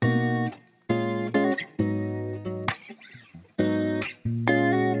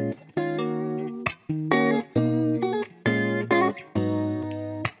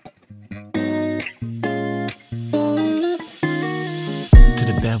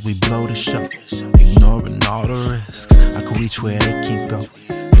that we blow the show, ignoring all the risks. I could reach where they can't go.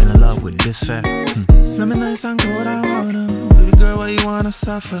 Fell in love with this fact. Lemon nights on cold, I wanna. Baby girl, why you wanna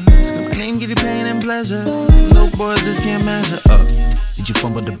suffer? Scream my name, give you pain and pleasure. No boys just can't measure up. Did you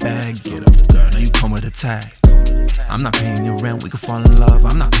fumble the bag? Get up, girl, now you come with a tag. I'm not paying your rent, we can fall in love,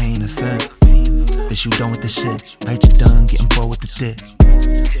 I'm not paying a cent. Bitch, you done with the shit. Heard you done getting bored with the dick.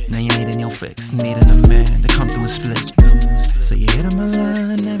 Now you needing your fix, needing a man to come through and split. So you hit on my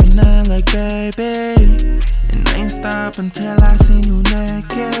line every night like baby, and I ain't stop until I seen you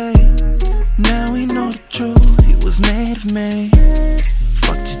naked. Now we know the truth, you was made for me.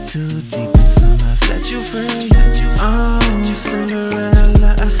 Fucked you too deep and somehow set you free. Oh,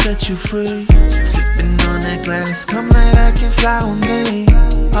 Cinderella, I set you free. Sipping on that glass, come lay back and fly with me.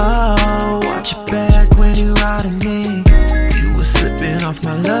 Oh, watch your back when you riding me. You were slipping off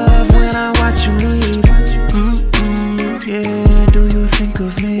my love when I watch you leave. Yeah, do you think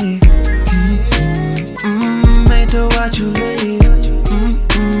of me? Made to watch you leave.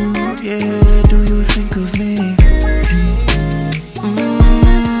 Yeah, do you think of me?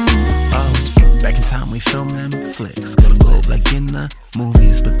 Oh, back in time we filmed them flicks. Go to globe like in the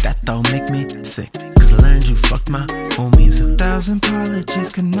movies, but that don't make me sick. Cause I learned you fucked my homies. 1,000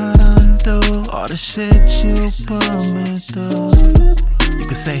 apologies cannot undo all the shit you put me through. You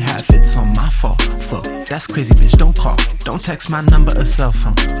could say half it's on my fault. Fuck, that's crazy, bitch, don't call. Don't text my number or cell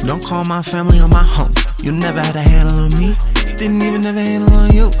phone. Don't call my family or my home. You never had a handle on me. Didn't even have a handle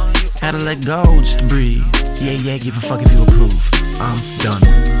on you. Had to let go just to breathe. Yeah, give a fuck if you approve. I'm done.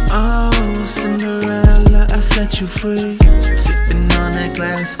 Oh, Cinderella, I set you free. Sipping on that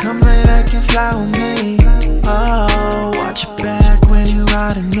glass, come lay back and fly with me. Oh, watch your back when you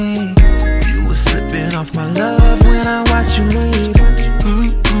riding me. You were slipping off my love when I watch you leave.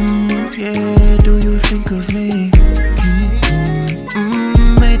 Yeah, do you think of me?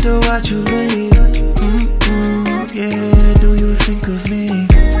 Made to watch you leave. Yeah, do you think of me?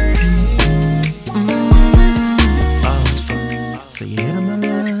 Oh, so you hit on my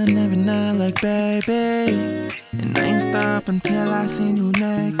line every night like baby, and I ain't stop until I seen you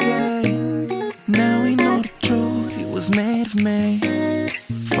naked. Now we know the truth, you was made for me.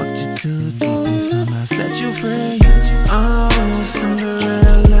 Fucked you too deep and somehow set you free. Oh,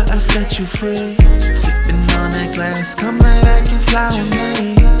 Cinderella, I set you free. Sipping on that glass, come lay back and fly with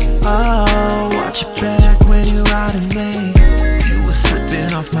me. Oh, watch your back when you riding me. You were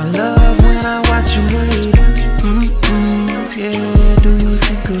slipping off my love when I watch you leave. Yeah, do you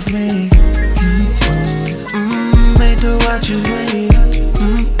think of me? Made to watch you leave.